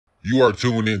You are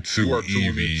tuned into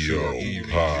EVO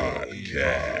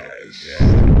Podcast.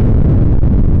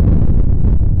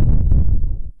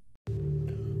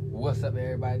 What's up,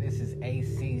 everybody? This is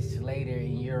AC Slater,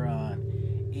 and you're on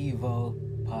Evo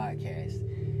Podcast.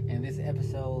 And this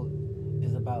episode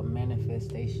is about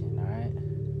manifestation, all right?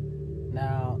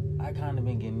 Now, I kind of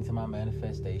been getting into my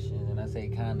manifestations, and I say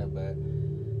kind of, but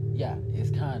yeah, it's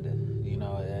kind of. You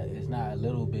know, it's not a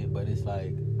little bit, but it's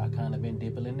like I kind of been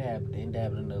dabbling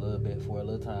a little bit for a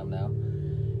little time now.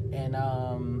 And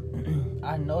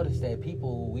I noticed that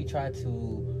we try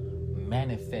to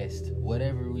manifest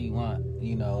whatever we want,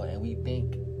 you know, and we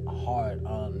think hard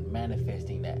on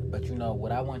manifesting that. But you know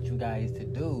what I want you guys to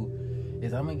do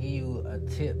is I'm gonna give you a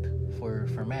tip for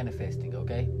manifesting,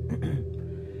 okay?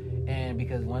 And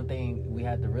because one thing we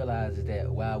have to realize is that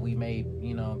while we may,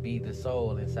 you know, be the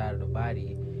soul inside of the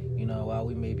body, you know, while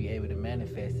we may be able to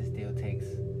manifest, it still takes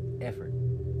effort,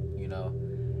 you know.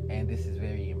 And this is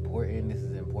very important. This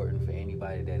is important for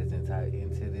anybody that is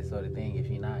into this sort of thing. If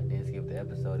you're not, then skip the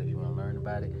episode if you want to learn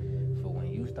about it. For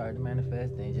when you start to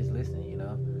manifest, then just listen, you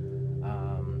know.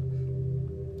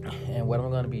 And what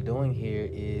I'm going to be doing here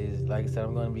is, like I said,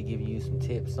 I'm going to be giving you some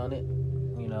tips on it,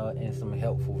 you know, and some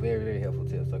helpful, very, very helpful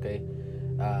tips, okay?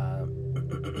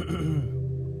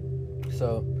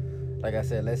 So, like I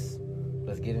said, let's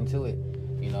get into it.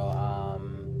 You know,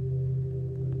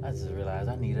 I just realized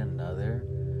I need another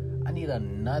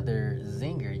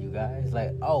zinger, you guys.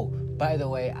 Like, oh, by the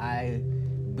way,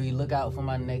 look out for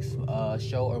my next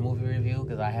show or movie review,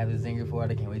 because I have a zinger for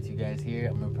it. I can't wait till you guys hear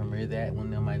it. I'm gonna premiere that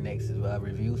one on my next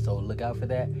review, so look out for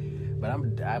that. But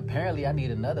apparently I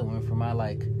need another one for my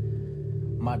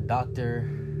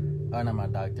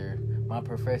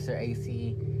Professor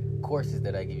AC courses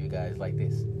that I give you guys like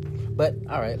this. But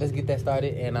all right, let's get that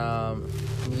started, and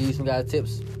give you some guys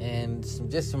tips and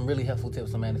some really helpful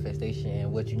tips on manifestation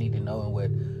and what you need to know and what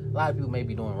a lot of people may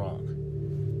be doing wrong.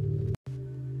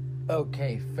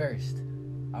 Okay, first,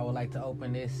 I would like to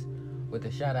open this with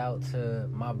a shout out to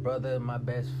my brother, my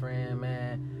best friend,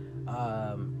 man.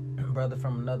 Brother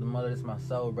from another mother. This is my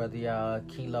soul brother, y'all.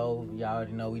 Kilo, y'all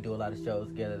already know we do a lot of shows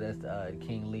together. That's the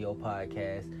King Leo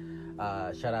podcast.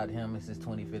 Shout out to him. It's his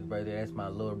 25th birthday. That's my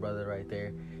little brother right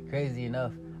there. Crazy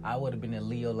enough, I would have been a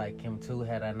Leo like him too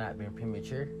had I not been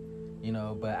premature, you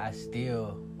know, but I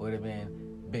still would have been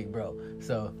big bro.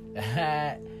 So,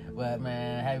 but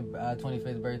man, happy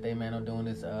 25th birthday, man. I'm doing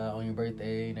this on your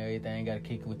birthday and everything. Got to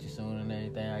kick it with you soon and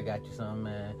everything. I got you something,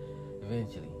 man,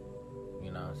 eventually.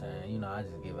 You know what I'm saying? You know, I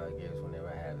just give out gifts whenever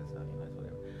I have it, so, you know, it's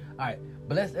whatever. All right,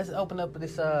 but let's open up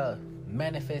this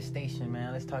manifestation,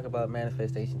 man. Let's talk about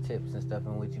manifestation tips and stuff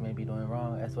and what you may be doing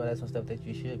wrong. That's some stuff that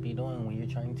you should be doing when you're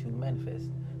trying to manifest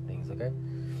things, okay?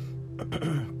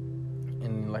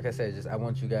 And like I said, I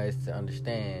want you guys to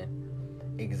understand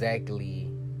exactly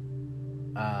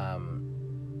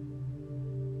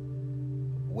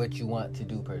what you want to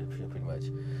do pretty much.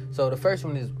 So the first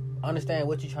one is understand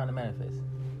what you're trying to manifest.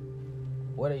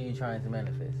 What are you trying to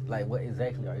manifest? Like, what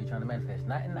exactly are you trying to manifest?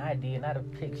 Not an idea, not a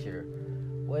picture.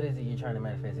 What is it you're trying to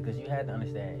manifest? Because you had to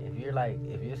understand,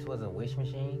 if this was a wish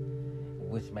machine,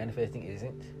 which manifesting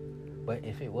isn't, but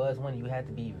if it was one, you had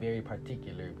to be very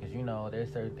particular, because you know there's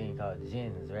a certain thing called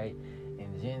jinns, right?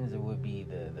 And jinns would be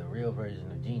the real version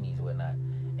of genies, whatnot,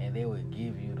 and they would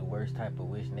give you the worst type of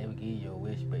wish, and they would give you a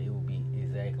wish, but it would be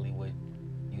exactly what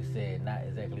you said, not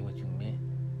exactly what you meant,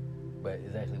 but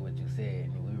exactly what you said.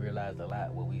 And we realized a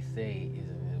lot what we say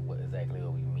isn't exactly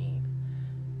what we mean.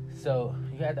 So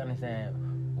you have to understand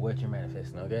what you're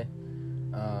manifesting, okay?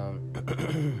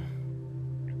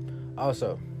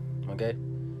 Also, okay,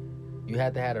 you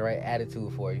have to have the right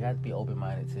attitude for it. You have to be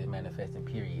open-minded to manifesting,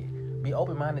 period. Be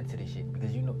open-minded to this shit,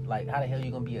 because you know, like, how the hell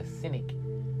you gonna be a cynic,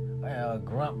 a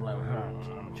grump, like,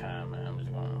 I'm trying, man, I'm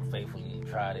just gonna faithfully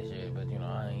try this shit, but you know,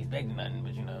 I ain't expecting nothing,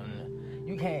 but you know,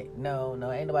 you can't, no,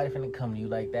 ain't nobody finna come to you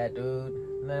like that, dude.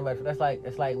 Nobody,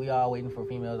 it's like we all waiting for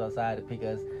females outside to pick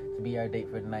us to be our date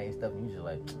for the night and stuff, and you just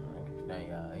like,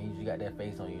 and you got that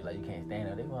face on you like you can't stand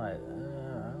it. They like, I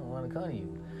don't want to come to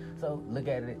you. So look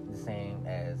at it the same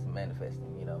as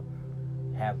manifesting, you know.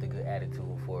 Have the good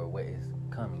attitude for what is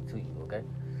coming to you, okay?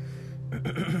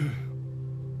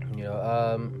 You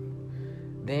know,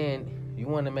 then you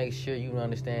want to make sure you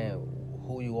understand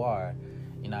who you are,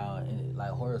 you know,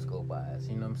 like horoscope wise,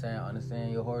 you know what I'm saying?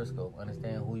 Understand your horoscope,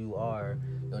 understand who you are,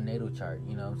 your natal chart,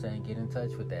 you know what I'm saying? Get in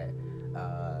touch with that.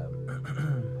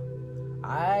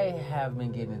 I have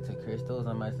been getting into crystals.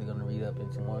 I'm actually going to read up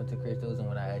more into crystals, and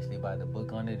when I actually buy the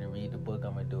book on it and read the book,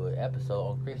 I'm going to do an episode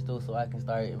on crystals so I can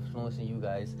start influencing you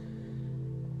guys.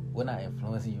 Well, not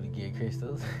influencing you to get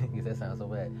crystals, because that sounds so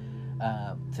bad.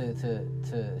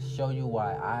 To show you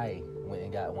why I went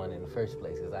and got one in the first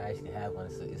place, because I actually have one.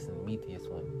 It's an Amethyst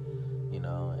one, and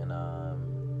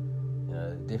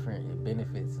different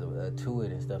benefits to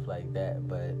it and stuff like that.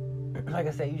 But like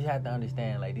I said, you just have to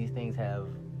understand, like, these things have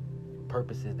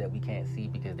purposes that we can't see,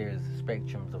 because there's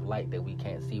spectrums of light that we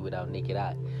can't see without naked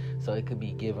eye. So it could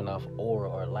be giving off aura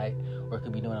or light, or it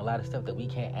could be doing a lot of stuff that we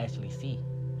can't actually see,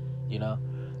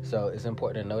 So it's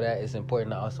important to know that. It's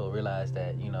important to also realize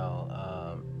that,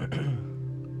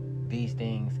 these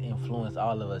things influence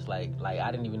all of us. Like I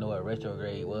didn't even know what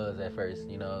retrograde was at first,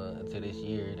 until this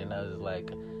year. Then I was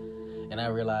like, and I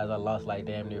realized I lost like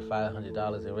damn near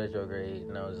 $500 in retrograde,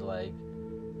 and I was like,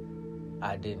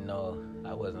 I didn't know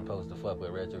I wasn't supposed to fuck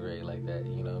with retrograde like that.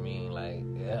 You know what I mean? Like,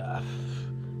 yeah,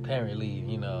 apparently,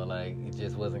 like, it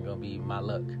just wasn't gonna be my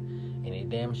luck, and it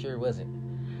damn sure wasn't.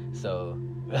 So,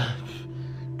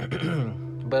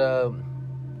 but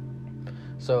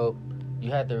so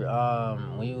you had to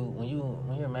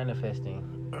when you're manifesting,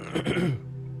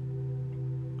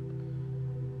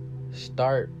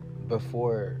 start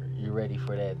before you're ready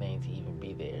for that thing to even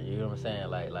be there. You know what I'm saying?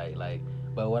 Like.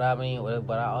 But what I mean,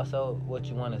 but I also, what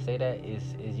you want to say that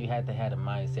is you have to have the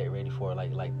mindset ready for,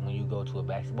 like when you go to a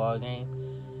basketball game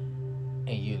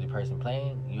and you're the person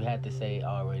playing, you have to say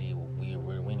already,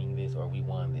 we're winning this, or we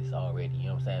won this already. You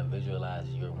know what I'm saying? Visualize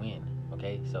your win.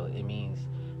 Okay, so it means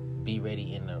be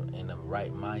ready in the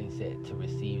right mindset to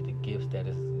receive the gifts that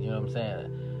is. You know what I'm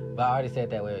saying? But I already said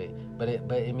that way. But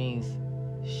it means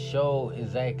show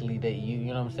exactly that you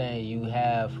know what I'm saying, you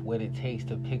have what it takes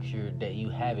to picture that you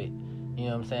have it. You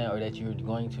know what I'm saying? Or that you're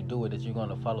going to do it, that you're going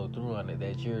to follow through on it,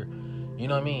 that you're, you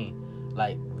know what I mean?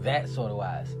 Like, that sort of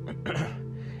wise.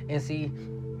 And see,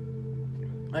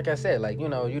 like I said, like, we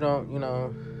had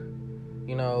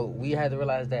to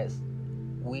realize that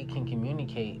we can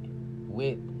communicate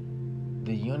with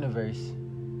the universe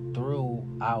through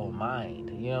our mind.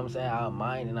 You know what I'm saying? Our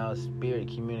mind and our spirit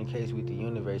communicates with the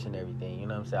universe and everything. You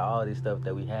know what I'm saying? All this stuff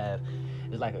that we have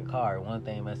is like a car. One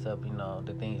thing mess up,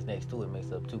 the things next to it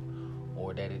mess up too.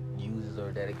 Or that it uses,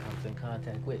 or that it comes in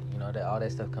contact with, that all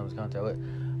that stuff comes in contact with.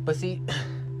 But see,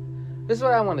 this is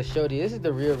what I want to show you. This is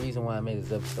the real reason why I made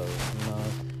this episode,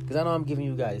 because I know I'm giving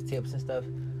you guys tips and stuff,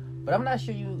 but I'm not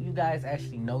sure you guys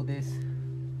actually know this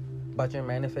about your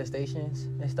manifestations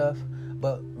and stuff.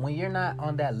 But when you're not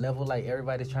on that level, like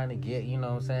everybody's trying to get, you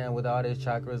know what I'm saying, with all their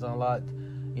chakras unlocked,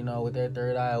 with their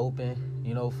third eye open,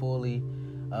 fully.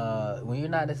 When you're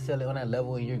not necessarily on that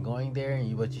level and you're going there,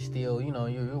 but you're still,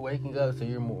 you're waking up, so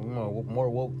you're more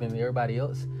woke than everybody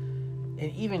else, and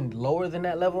even lower than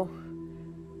that level.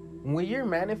 When you're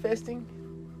manifesting,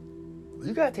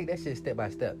 you gotta take that shit step by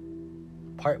step,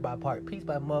 part by part, piece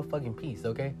by motherfucking piece.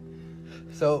 Okay.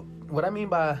 So what I mean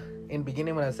by in the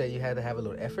beginning when I say you had to have a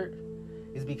little effort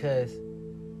is because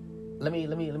let me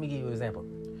give you an example.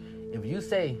 If you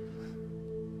say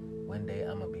one day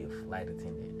I'm gonna be a flight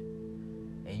attendant,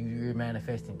 and you're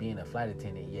manifesting being a flight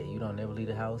attendant, yet you don't never leave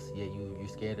the house, yet you're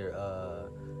scared to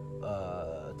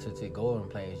go on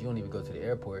planes. You don't even go to the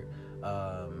airport.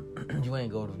 You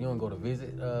don't go to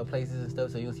visit places and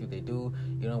stuff, so you don't see what they do.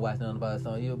 You don't watch nothing about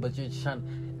something. But you're trying.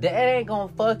 That ain't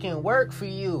gonna fucking work for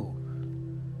you.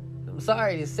 I'm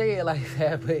sorry to say it like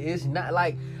that, but it's not.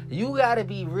 Like, you gotta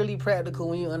be really practical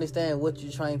when you understand what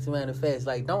you're trying to manifest.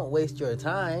 Like, don't waste your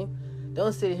time.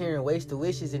 Don't sit here and waste the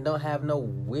wishes and don't have no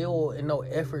will and no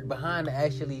effort behind to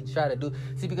actually try to do.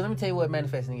 See, because let me tell you what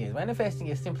manifesting is. Manifesting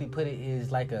is, simply put it, is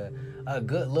like a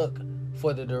good look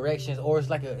for the directions, or it's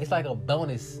like a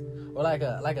bonus, or like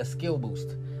a skill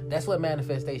boost. That's what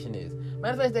manifestation is.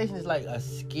 Manifestation is like a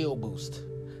skill boost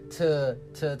to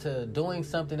doing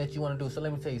something that you want to do. So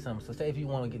let me tell you something. So say if you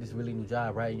want to get this really new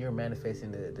job, right? You're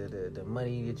manifesting the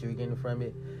money that you're getting from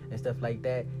it and stuff like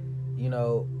that.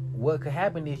 What could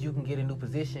happen is you can get a new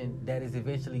position that is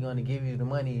eventually going to give you the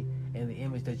money and the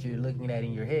image that you're looking at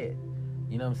in your head.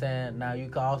 You know what I'm saying? Now, you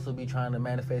could also be trying to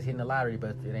manifest hitting the lottery,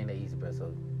 but it ain't that easy, bro.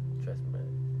 So, trust me, bro.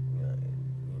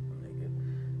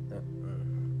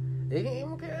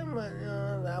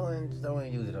 I wouldn't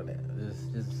use it on that. I just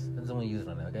wouldn't use it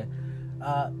on that, okay?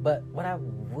 But what I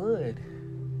would,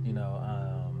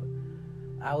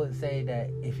 I would say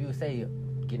that if you say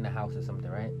getting a house or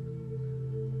something, right?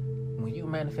 When you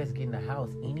manifest getting a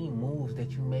house, any moves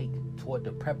that you make toward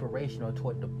the preparation or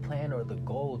toward the plan or the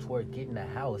goal toward getting a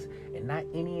house, and not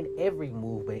any and every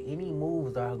move, but any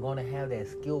moves that are going to have that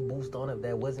skill boost on it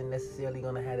that wasn't necessarily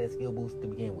going to have that skill boost to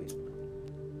begin with.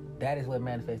 That is what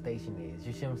manifestation is.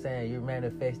 You see what I'm saying? You're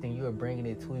manifesting, you're bringing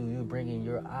it to you, you're bringing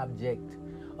your object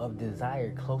of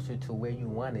desire closer to where you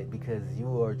want it, because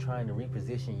you are trying to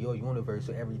reposition your universe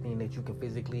so everything that you can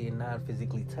physically and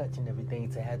non-physically touch and everything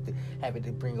to have it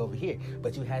to bring over here.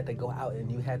 But you had to go out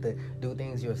and you had to do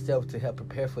things yourself to help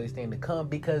prepare for this thing to come,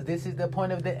 because this is the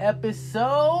point of the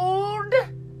episode.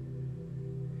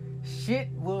 Shit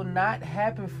will not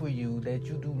happen for you that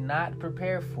you do not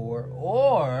prepare for,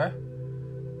 or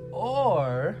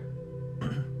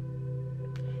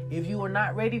if you are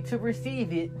not ready to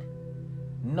receive it,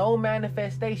 no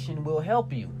manifestation will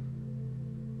help you.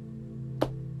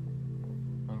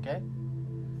 Okay?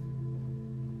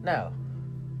 Now,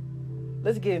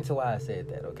 let's get into why I said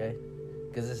that, okay?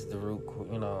 Because this is the root,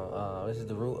 this is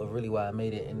the root of really why I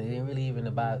made it. And it ain't really even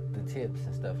about the tips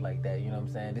and stuff like that, you know what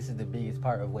I'm saying? This is the biggest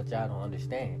part of what y'all don't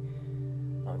understand,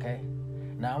 okay?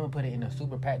 Now, I'm going to put it in a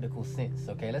super practical sense,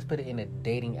 okay? Let's put it in a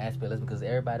dating aspect. That's because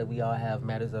everybody, we all have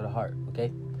matters of the heart,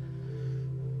 okay?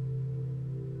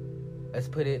 Let's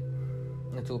put it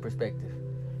into a perspective.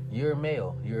 You're a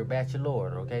male. You're a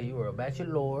bachelor, okay? You are a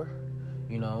bachelor,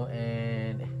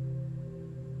 and,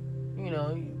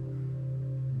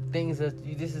 things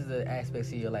that this is the aspects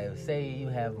of your life. Say you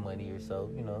have money or so,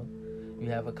 you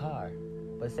have a car.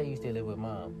 But say you still live with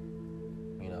mom,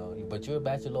 but you're a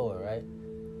bachelor, right?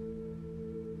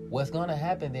 What's going to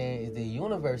happen then is the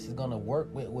universe is going to work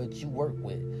with what you work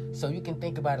with. So you can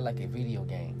think about it like a video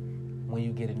game. When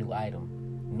you get a new item,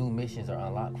 new missions are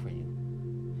unlocked for you.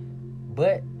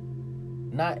 But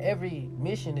not every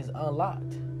mission is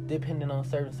unlocked depending on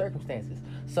certain circumstances.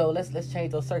 So let's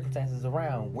change those circumstances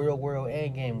around, real world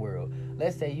and game world.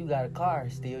 Let's say you got a car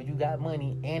still, you got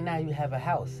money, and now you have a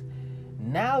house.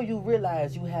 Now you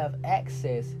realize you have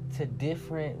access to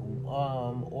different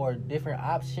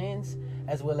options,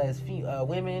 as well as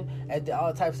women, and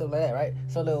all types of like that, right?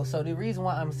 So the reason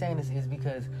why I'm saying this is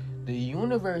because the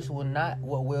universe will not,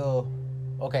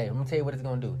 okay, I'm gonna tell you what it's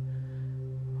gonna do.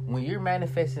 When you're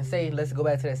manifesting, say, let's go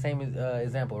back to that same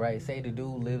example, right? Say the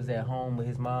dude lives at home with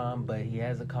his mom, but he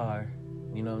has a car,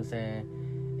 you know what I'm saying?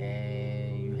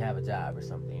 And you have a job or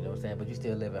something, you know what I'm saying? But you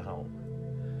still live at home.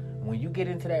 When you get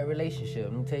into that relationship,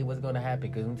 I'm going to tell you what's going to happen,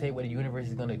 because I'm going to tell you what the universe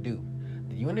is going to do.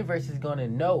 The universe is going to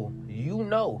know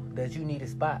that you need a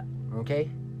spot, okay?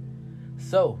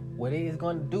 So what it is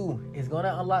going to do is going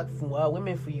to unlock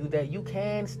women for you that you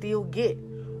can still get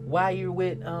while you're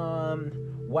with moms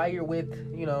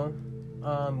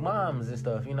and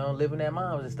stuff, living at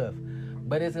moms and stuff.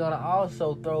 But it's going to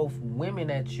also throw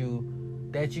women at you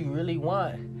that you really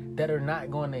want, that are not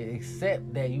going to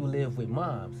accept that you live with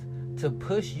moms, to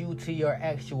push you to your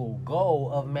actual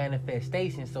goal of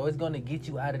manifestation. So it's going to get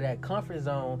you out of that comfort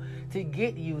zone to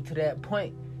get you to that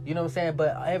point. You know what I'm saying?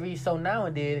 But every so now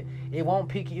and then, it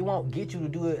won't get you to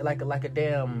do it like a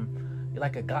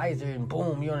geyser and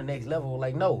boom, you're on the next level.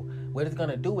 Like, no. What it's going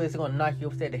to do is it's going to knock you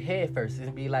upside the head first. It's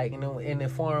going to be like, in the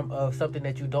form of something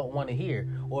that you don't want to hear,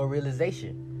 or a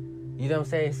realization. You know what I'm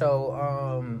saying? So,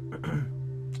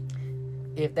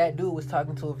 if that dude was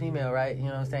talking to a female, right, you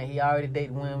know what I'm saying, he already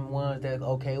dated ones that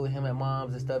okay with him at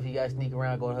mom's and stuff. He got to sneak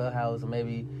around, go to her house, or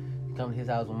maybe come to his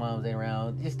house when mom's ain't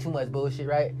around. Just too much bullshit,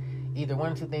 right? Either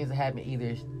one or two things will happen.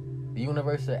 Either the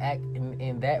universe will act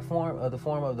in that form, or the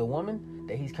form of the woman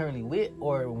that he's currently with,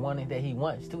 or one that he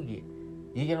wants to get.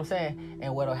 You get what I'm saying?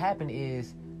 And what'll happen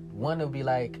is one will be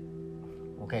like,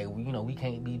 okay, we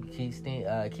can't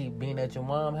keep being at your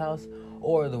mom's house,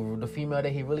 or the female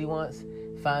that he really wants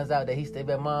finds out that he stayed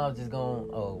at mom's, just going,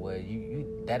 oh well, you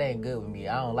that ain't good with me.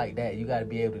 I don't like that. You got to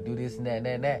be able to do this and that and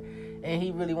that and that. And he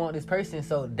really want this person.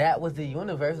 So that was the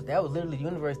universe. That was literally the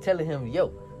universe telling him,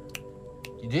 yo,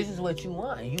 this is what you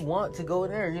want. You want to go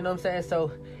there. You know what I'm saying?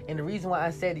 So, and the reason why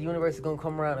I said the universe is going to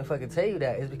come around and fucking tell you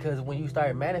that is because when you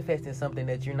start manifesting something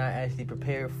that you're not actually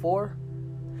prepared for,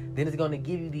 then it's going to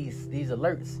give you these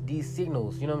alerts, these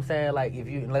signals. You know what I'm saying? Like,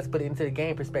 let's put it into the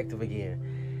game perspective again.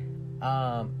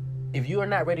 If you are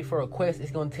not ready for a quest,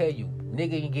 it's going to tell you,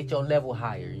 nigga, you get your level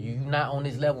higher. You're not on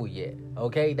this level yet.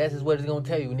 Okay? That's just what it's going to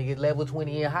tell you. Nigga, level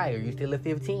 20 and higher. You still at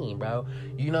 15, bro.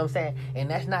 You know what I'm saying? And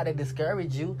that's not to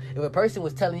discourage you. If a person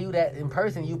was telling you that in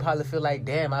person, you probably feel like,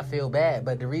 damn, I feel bad.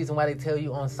 But the reason why they tell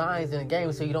you on signs in the game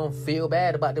is so you don't feel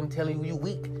bad about them telling you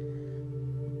weak.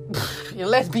 And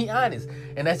let's be honest.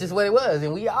 And that's just what it was.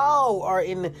 And we all are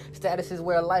in statuses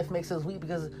where life makes us weak,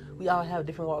 because we all have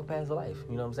different walk paths of life.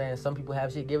 You know what I'm saying? Some people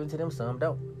have shit given to them, some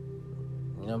don't.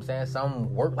 You know what I'm saying?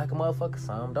 Some work like a motherfucker,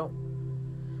 some don't.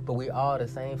 But we all the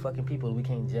same fucking people. We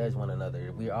can't judge one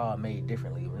another. We're all made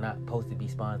differently. We're not supposed to be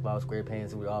SpongeBob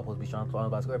SquarePants, and we're all supposed to be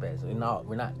SpongeBob SquarePants. We're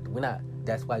not.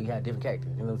 That's why you have different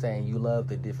characters. You know what I'm saying? You love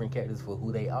the different characters for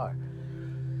who they are.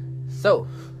 So,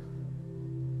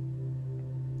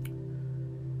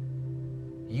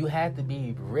 you have to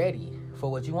be ready for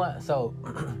what you want. So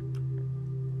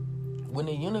when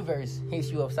the universe hits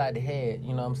you upside the head,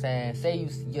 you know what I'm saying?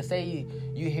 Say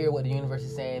you hear what the universe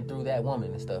is saying through that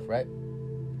woman and stuff, right?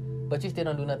 But you still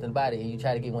don't do nothing about it, and you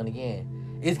try to get one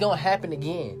again. It's going to happen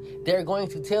again. They're going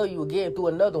to tell you again through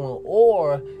another one,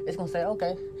 or it's going to say,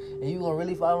 okay, and you're going to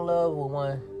really fall in love with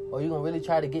one, or you're going to really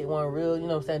try to get one real, you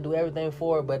know what I'm saying, do everything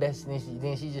for her, but then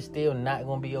she's just still not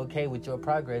going to be okay with your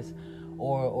progress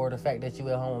or the fact that you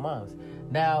at home with moms.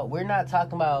 Now, we're not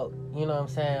talking about, you know what I'm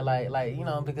saying, like you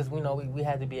know, because we know we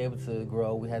have to be able to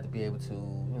grow. We have to be able to,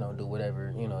 you know, do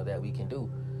whatever, you know, that we can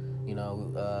do, you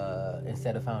know, and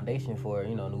set a foundation for,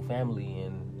 you know, new family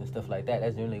and stuff like that.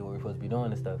 That's generally what we're supposed to be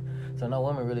doing and stuff. So no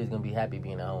woman really is going to be happy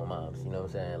being at home with moms, you know what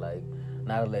I'm saying? Like,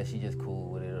 not unless she's just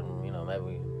cool with it, and, you know,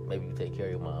 maybe you take care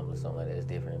of your mom or something like that. It's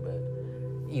different, but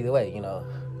either way, you know.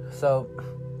 So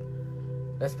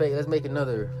let's make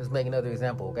another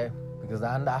example, okay? Because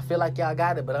I feel like y'all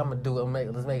got it, but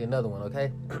let's make another one,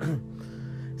 okay?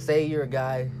 Say you're a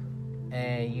guy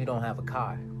and you don't have a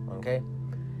car, okay?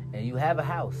 And you have a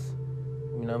house,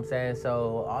 you know what I'm saying?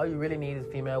 So all you really need is a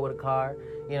female with a car,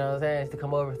 you know what I'm saying, is to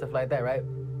come over and stuff like that, right?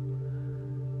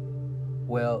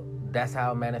 Well, that's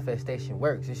how manifestation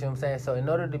works, you see what I'm saying? So in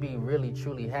order to be really,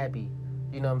 truly happy,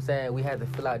 you know what I'm saying, we have to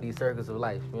fill out these circles of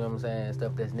life, you know what I'm saying,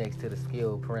 stuff that's next to the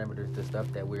skill parameters, the stuff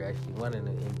that we're actually running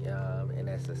and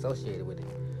that's associated with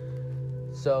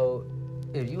it. So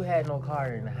if you had no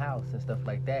car in the house and stuff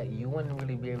like that, you wouldn't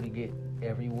really be able to get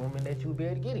every woman that you would be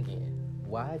able to get again.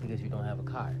 Why? Because you don't have a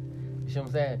car. You see what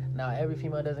I'm saying? Now, every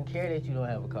female doesn't care that you don't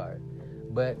have a car,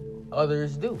 but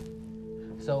others do.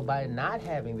 So by not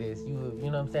having this, you know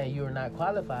what I'm saying, you are not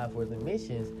qualified for the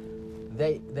missions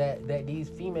that these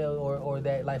female or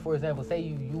that, like, for example, say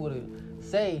you would have,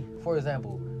 say, for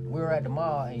example, we were at the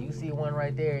mall and you see one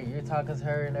right there, you're talking to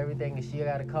her and everything, and she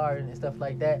got a car and stuff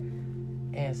like that,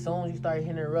 and as soon as you start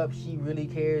hitting her up, she really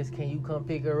cares, can you come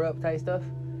pick her up type stuff,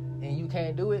 and you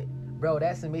can't do it, bro,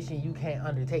 that's a mission you can't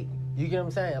undertake. You get what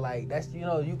I'm saying? Like, that's, you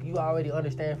know, you already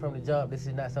understand from the jump, this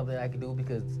is not something I can do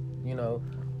because, you know,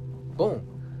 boom.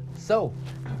 So,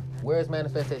 where's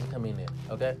manifestation coming in,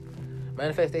 okay?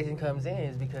 Manifestation comes in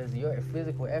is because your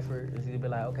physical effort is to be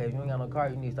like, okay, if you ain't got no car,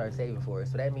 you need to start saving for it.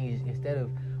 So that means instead of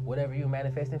whatever you're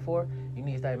manifesting for, you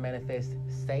need to start manifest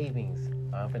savings.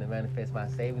 I'm finna manifest my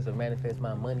savings or manifest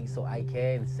my money so I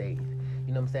can save.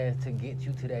 You know what I'm saying? To get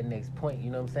you to that next point, you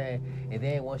know what I'm saying? And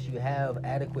then once you have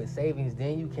adequate savings,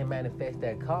 then you can manifest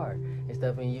that car and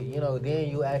stuff. And you know, then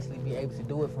you actually be able to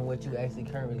do it from what you actually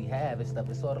currently have and stuff.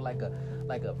 It's sort of like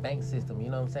a bank system, you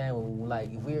know what I'm saying? Like,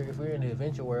 if we're in the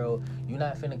adventure world, you're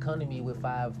not finna come to me with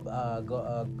 5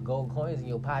 gold coins in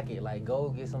your pocket. Like, go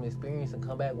get some experience and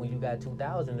come back when you got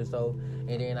 2,000 or so,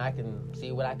 and then I can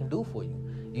see what I can do for you.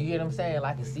 You get what I'm saying?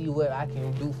 Like, I can see what I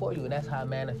can do for you, and that's how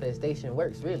manifestation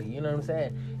works, really. You know what I'm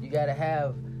saying? You gotta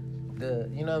have the,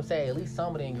 you know what I'm saying, at least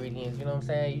some of the ingredients, you know what I'm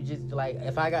saying? You just, like,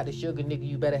 if I got the sugar, nigga,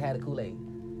 you better have the Kool-Aid.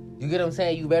 You get what I'm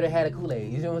saying? You better have the Kool-Aid.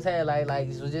 You know what I'm saying?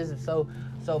 Like, so just, so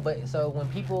when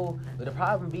people, the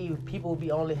problem be, people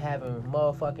be only having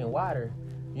motherfucking water,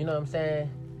 you know what I'm saying?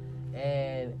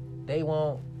 And they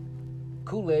want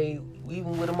Kool-Aid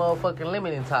even with a motherfucking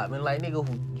lemon in top. And like, nigga,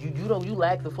 you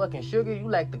lack the fucking sugar, you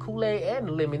lack the Kool-Aid and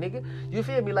the lemon, nigga. You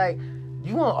feel me? Like,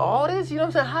 you want all this? You know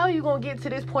what I'm saying? How are you gonna get to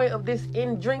this point of this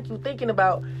end drink you thinking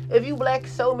about? If you lack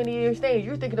so many of your things,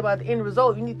 you're thinking about the end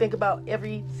result. You need to think about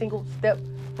every single step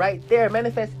right there.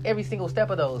 Manifest every single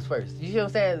step of those first. You see what I'm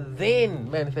saying? Then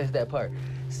manifest that part.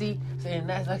 See, and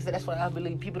that's, like I said, that's what I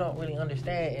believe people don't really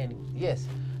understand. And yes,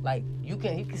 like, you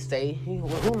can say,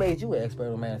 who made you an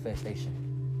expert on manifestation?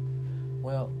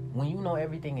 Well, when you know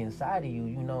everything inside of you,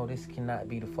 you know this cannot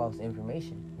be the false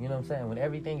information. You know what I'm saying? When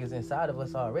everything is inside of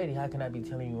us already, how can I be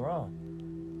telling you wrong?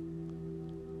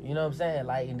 You know what I'm saying?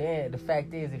 Like, and then the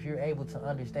fact is, if you're able to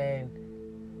understand,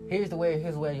 here's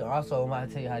where you also want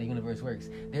to tell you how the universe works.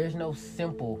 There's no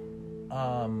simple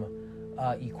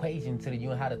equation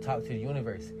to how to talk to the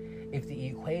universe. If the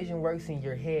equation works in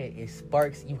your head, it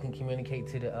sparks, you can communicate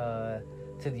to the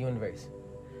universe.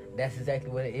 That's exactly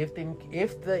what it is.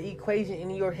 If the equation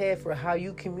in your head for how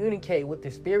you communicate with the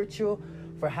spiritual,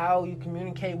 for how you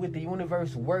communicate with the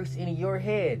universe works in your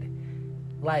head,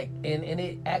 like, and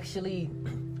it actually,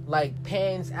 like,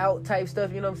 pans out type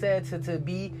stuff, you know what I'm saying, to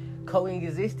be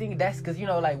coexisting, that's because, you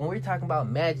know, like, when we're talking about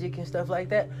magic and stuff like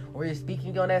that, when we're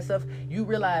speaking on that stuff, you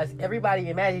realize everybody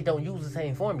in magic don't use the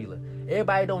same formula.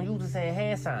 Everybody don't use the same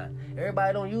hand sign.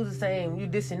 Everybody don't use the same, you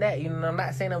this and that. You know, I'm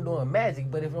not saying I'm doing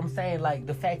magic, but if I'm saying, like,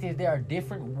 the fact is there are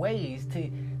different ways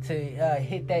to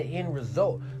hit that end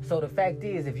result. So the fact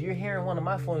is, if you're hearing one of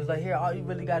my forms like here, all you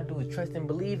really got to do is trust and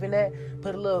believe in that,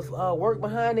 put a little work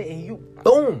behind it, and you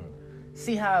boom,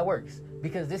 see how it works.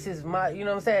 Because this is my, you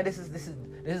know what I'm saying? This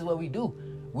is what we do.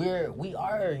 We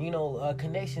are,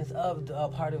 connections of a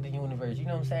part of the universe. You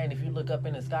know what I'm saying? If you look up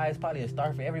in the sky, it's probably a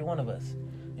star for every one of us.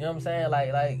 You know what I'm saying?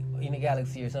 Like in a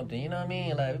galaxy or something. You know what I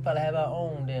mean? Like, we probably have our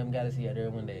own damn galaxy out there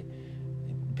one day,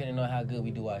 depending on how good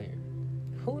we do out here.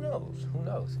 Who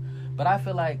knows? But I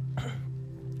feel like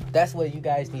that's what you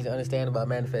guys need to understand about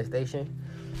manifestation.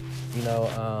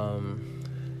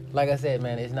 Like I said,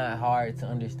 man, it's not hard to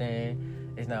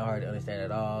understand. It's not hard to understand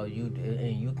at all. You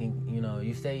can,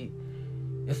 you say.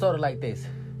 It's sort of like this,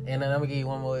 and then I'm gonna give you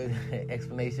one more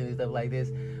explanation and stuff like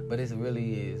this, but this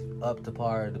really is up to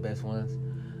par the best ones.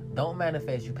 Don't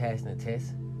manifest you passing the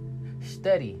test.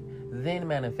 Study, then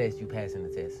manifest you passing the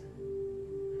test.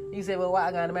 You say, well, why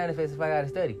I gotta manifest if I gotta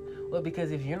study? Well,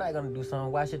 because if you're not gonna do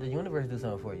something, why should the universe do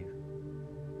something for you?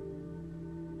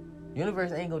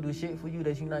 Universe ain't gonna do shit for you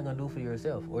that you're not gonna do for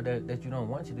yourself, or that you don't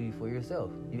want to do for yourself.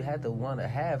 You have to want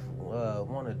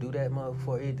to do that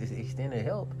for it to extend and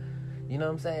help. You know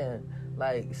what I'm saying?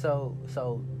 Like, so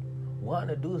want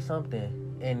to do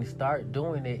something and start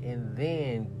doing it, and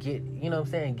then get in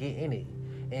it,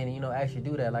 and actually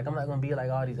do that. Like, I'm not gonna be like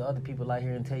all these other people out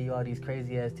here and tell you all these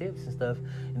crazy ass tips and stuff,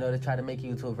 to try to make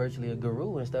you to virtually a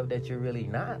guru and stuff that you're really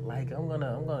not. Like, I'm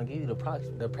gonna give you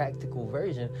the practical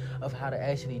version of how to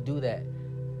actually do that.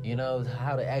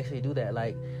 How to actually do that.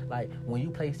 Like when you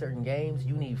play certain games,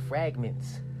 you need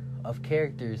fragments of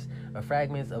characters or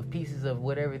fragments of pieces of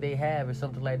whatever they have or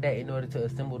something like that in order to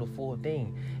assemble the full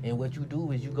thing. And what you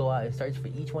do is you go out and search for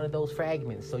each one of those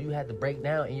fragments. So you have to break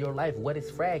down in your life what is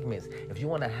fragments. If you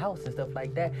want a house and stuff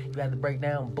like that, you have to break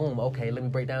down, boom, okay, let me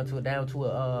break down to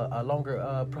a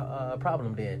longer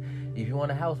problem. Then if you want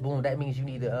a house, boom, that means you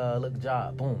need to look at a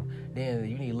job, boom. Then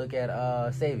you need to look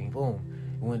at saving, boom.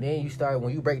 When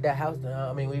you break that house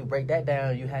down, when you break that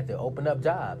down, you have to open up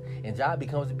job. And job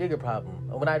becomes a bigger problem.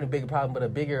 Well, not even a bigger problem, but a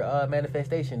bigger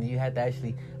manifestation. You have to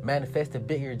actually manifest a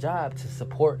bigger job to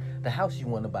support the house you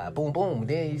want to buy. Boom, boom.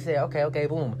 Then you say, okay,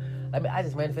 boom. I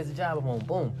just manifested a job,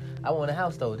 boom. I want a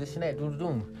house though, this and that,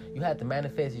 doom. You have to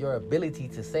manifest your ability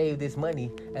to save this money,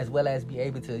 as well as be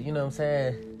able to,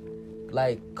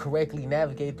 like, correctly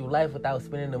navigate through life without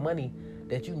spending the money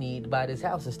that you need to buy this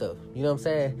house and stuff. You know what I'm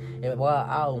saying? And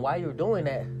while you're doing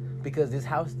that, because this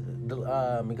house,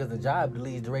 because the job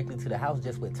leads directly to the house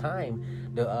just with time,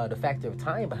 the factor of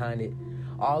time behind it,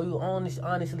 all you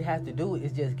honestly have to do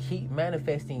is just keep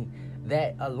manifesting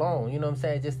that alone. You know what I'm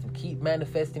saying? Just keep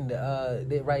manifesting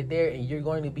that right there, and you're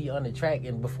going to be on the track,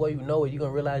 and before you know it, you're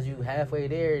going to realize you halfway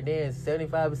there, and then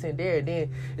 75% there, and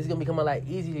then it's going to become a lot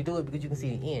easier to do it because you can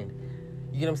see the end.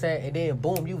 You know what I'm saying? And then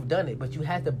boom, you've done it. But you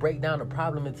have to break down the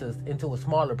problem into a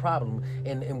smaller problem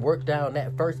and work down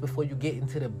that first before you get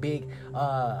into the big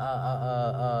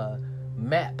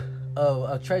map of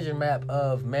a treasure map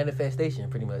of manifestation,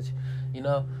 pretty much.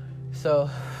 So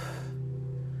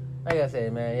like I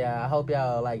said, man, yeah, I hope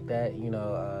y'all like that.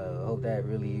 Hope that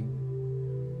really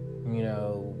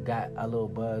got a little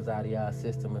buzz out of y'all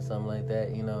system or something like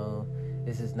that.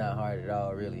 This is not hard at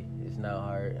all, really. It's not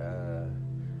hard.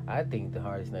 I think the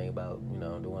hardest thing about,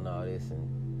 doing all this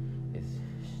and is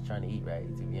trying to eat right,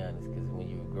 to be honest, because when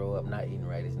you grow up not eating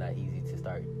right, it's not easy to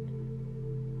start.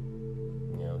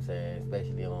 You know what I'm saying?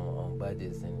 Especially on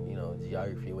budgets and,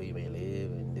 geography, where you may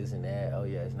live and this and that. Oh,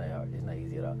 yeah, it's not hard. It's not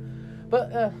easy at all.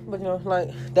 But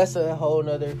that's a whole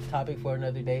nother topic for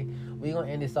another day. We're going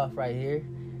to end this off right here.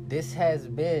 This has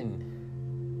been,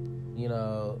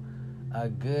 a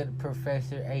good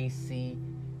Professor AC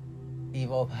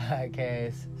Evo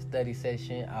podcast study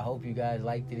session. I hope you guys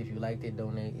liked it. If you liked it,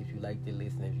 donate. If you liked it,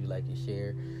 listen. If you liked it,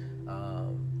 share.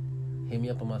 Hit me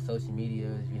up on my social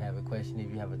media if you have a question, if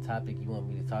you have a topic you want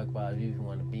me to talk about, if you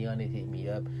want to be on it, hit me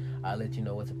up. I'll let you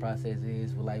know what the process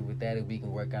is. With that, if we can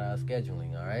work out our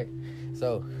scheduling, all right?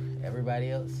 So,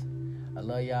 everybody else, I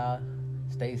love y'all.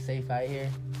 Stay safe out here.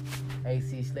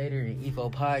 AC Slater and Evo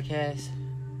podcast.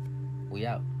 We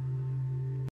out.